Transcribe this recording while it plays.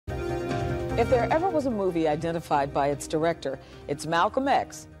If there ever was a movie identified by its director, it's Malcolm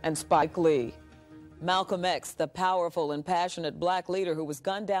X and Spike Lee. Malcolm X, the powerful and passionate black leader who was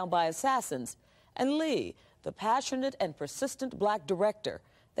gunned down by assassins, and Lee, the passionate and persistent black director.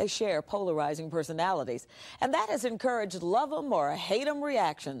 They share polarizing personalities, and that has encouraged love 'em or hate 'em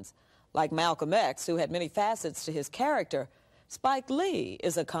reactions. Like Malcolm X, who had many facets to his character, Spike Lee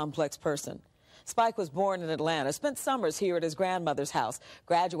is a complex person. Spike was born in Atlanta, spent summers here at his grandmother's house,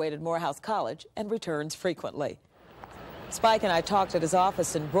 graduated Morehouse College, and returns frequently. Spike and I talked at his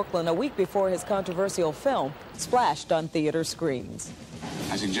office in Brooklyn a week before his controversial film splashed on theater screens.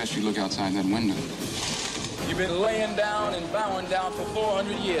 I suggest you look outside that window. You've been laying down and bowing down for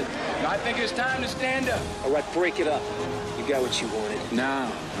 400 years. I think it's time to stand up. All right, break it up. You got what you wanted.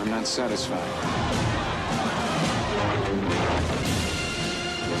 No, I'm not satisfied.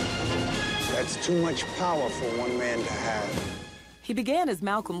 That's too much power for one man to have. He began as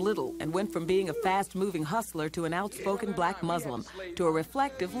Malcolm Little and went from being a fast-moving hustler to an outspoken black Muslim to a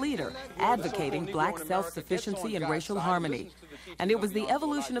reflective leader advocating black self-sufficiency and racial harmony. And it was the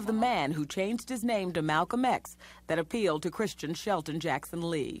evolution of the man who changed his name to Malcolm X that appealed to Christian Shelton Jackson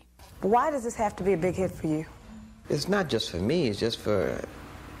Lee. Why does this have to be a big hit for you? It's not just for me, it's just for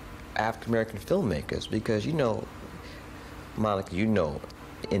African-American filmmakers, because you know, Monica, you know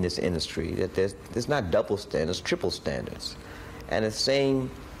in this industry that there's not double standards, triple standards. And the same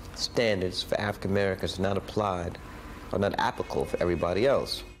standards for African Americans are not applied or not applicable for everybody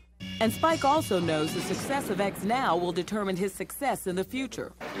else. And Spike also knows the success of X now will determine his success in the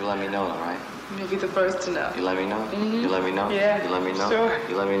future. You let me know, all right? You'll be the first to know. You let me know? Mm-hmm. You let me know? Yeah. You let me know? Sure.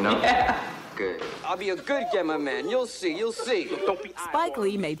 You let me know? Yeah. Good. I'll be a good guy, my man. You'll see, you'll see. Don't be Spike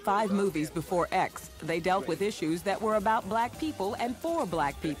Lee made 5 movies before X. They dealt with issues that were about black people and for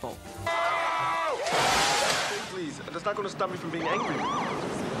black people. Please, that's not going to stop me from being angry.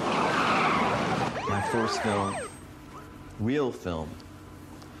 My first film, real film,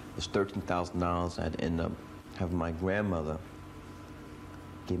 was $13,000. I had to end up having my grandmother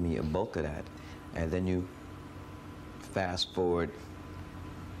give me a bulk of that. And then you fast forward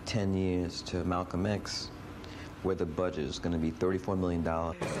 10 years to Malcolm X, where the budget is going to be $34 million.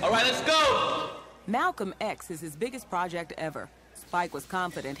 All right, let's go! Malcolm X is his biggest project ever. Spike was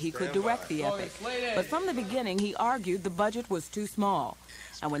confident he could direct the epic, but from the beginning he argued the budget was too small.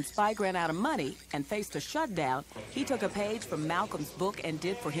 And when Spike ran out of money and faced a shutdown, he took a page from Malcolm's book and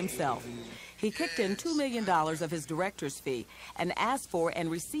did for himself. He kicked in $2 million of his director's fee and asked for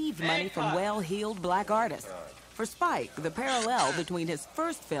and received money from well-heeled black artists. For Spike, the parallel between his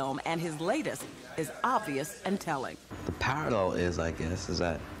first film and his latest is obvious and telling. The parallel is, I guess, is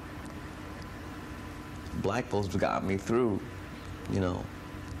that black folks got me through, you know,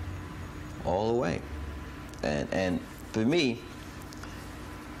 all the way. And for me,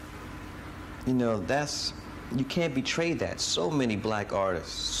 you know, you can't betray that. So many black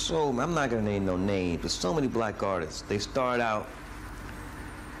artists, I'm not gonna name no names, but so many black artists, they start out,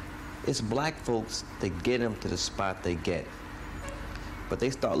 it's black folks that get them to the spot they get. But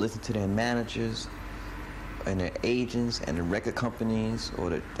they start listening to their managers and their agents and the record companies or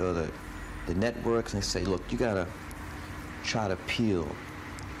the networks, and they say, look, you gotta try to appeal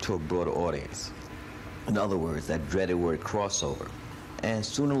to a broader audience. In other words, that dreaded word crossover. And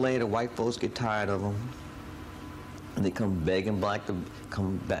sooner or later, white folks get tired of them, and they come begging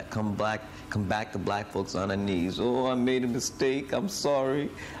come back to black folks on their knees. Oh, I made a mistake. I'm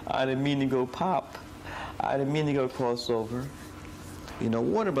sorry. I didn't mean to go pop. I didn't mean to go crossover. You know,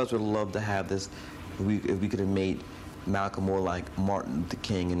 Warner Bros. Would love to have this. If we could have made Malcolm more like Martin Luther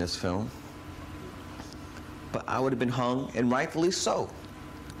King in this film. But I would have been hung, and rightfully so.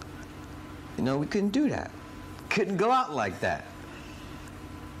 You know, we couldn't do that. Couldn't go out like that.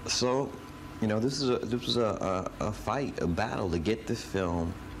 So, you know, this was a fight, a battle to get this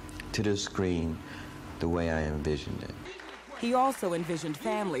film to the screen the way I envisioned it. He also envisioned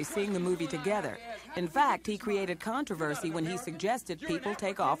families seeing the movie together. In fact, he created controversy when he suggested people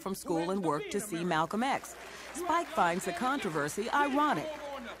take off from school and work to see Malcolm X. Spike finds the controversy ironic.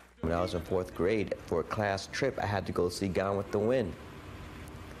 When I was in 4th grade, for a class trip, I had to go see Gone with the Wind.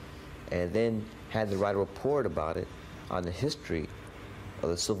 And then had to write a report about it on the history of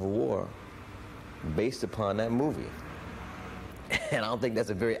the Civil War based upon that movie. And I don't think that's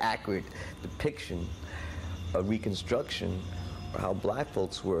a very accurate depiction of Reconstruction or how black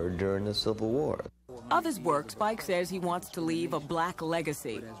folks were during the Civil War. Of his work, Spike says he wants to leave a black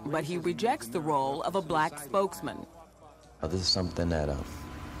legacy, but he rejects the role of a black spokesman. This is something that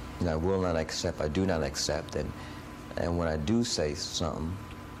I will not accept, I do not accept, and when I do say something,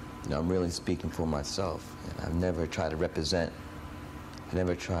 you know, I'm really speaking for myself. And I've never tried to represent I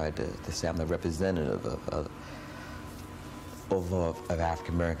never tried to say I'm the representative of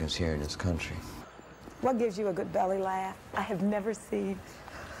African Americans here in this country. What gives you a good belly laugh? I have never seen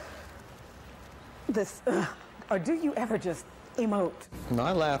this, or do you ever just emote? No,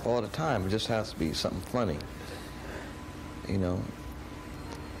 I laugh all the time. It just has to be something funny. You know,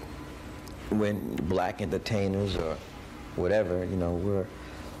 when black entertainers or whatever, you know,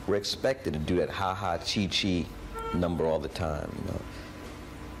 we're expected to do that ha-ha, chi-chi number all the time, you know.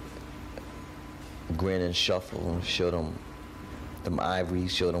 Grin and shuffle and show them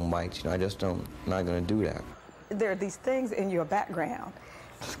ivories, show them whites. You know, I just don't, I'm not gonna do that. There are these things in your background.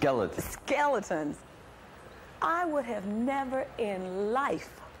 Skeletons. Skeletons. I would have never in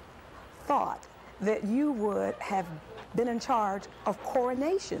life thought that you would have been in charge of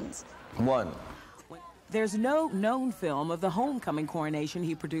coronations. One. There's no known film of the homecoming coronation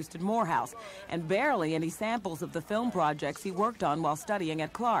he produced at Morehouse, and barely any samples of the film projects he worked on while studying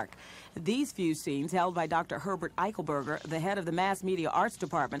at Clark. These few scenes, held by Dr. Herbert Eichelberger, the head of the Mass Media Arts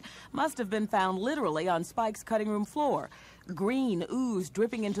Department, must have been found literally on Spike's cutting room floor. Green ooze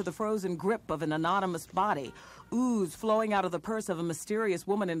dripping into the frozen grip of an anonymous body. Ooze flowing out of the purse of a mysterious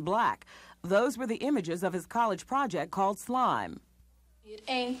woman in black. Those were the images of his college project called Slime. It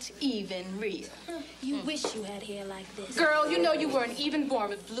ain't even real. You wish you had hair like this. Girl, you know you weren't even born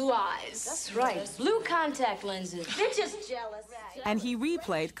with blue eyes. That's right. Blue contact lenses. They're just jealous. And he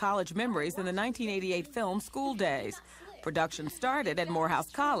replayed college memories in the 1988 film School Daze. Production started at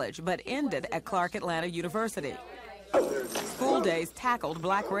Morehouse College, but ended at Clark Atlanta University. School Daze tackled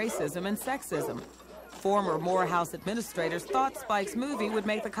black racism and sexism. Former Morehouse administrators thought Spike's movie would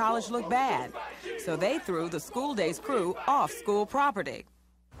make the college look bad, so they threw the School Daze crew off school property.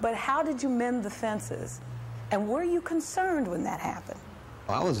 But how did you mend the fences? And were you concerned when that happened?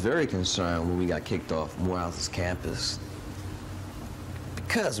 I was very concerned when we got kicked off Morehouse's campus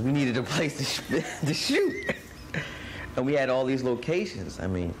because we needed a place to shoot. And we had all these locations. I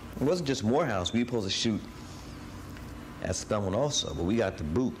mean, it wasn't just Morehouse. We were supposed to shoot at Spelman also, but we got the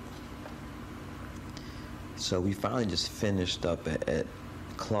boot. So we finally just finished up at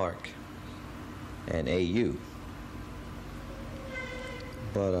Clark and AU.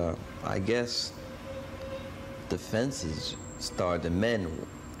 But I guess the fences started to mend,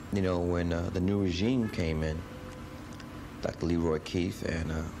 you know, when the new regime came in, Dr. Leroy Keefe,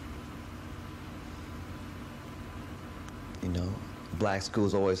 and, you know, black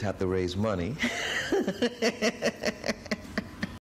schools always have to raise money.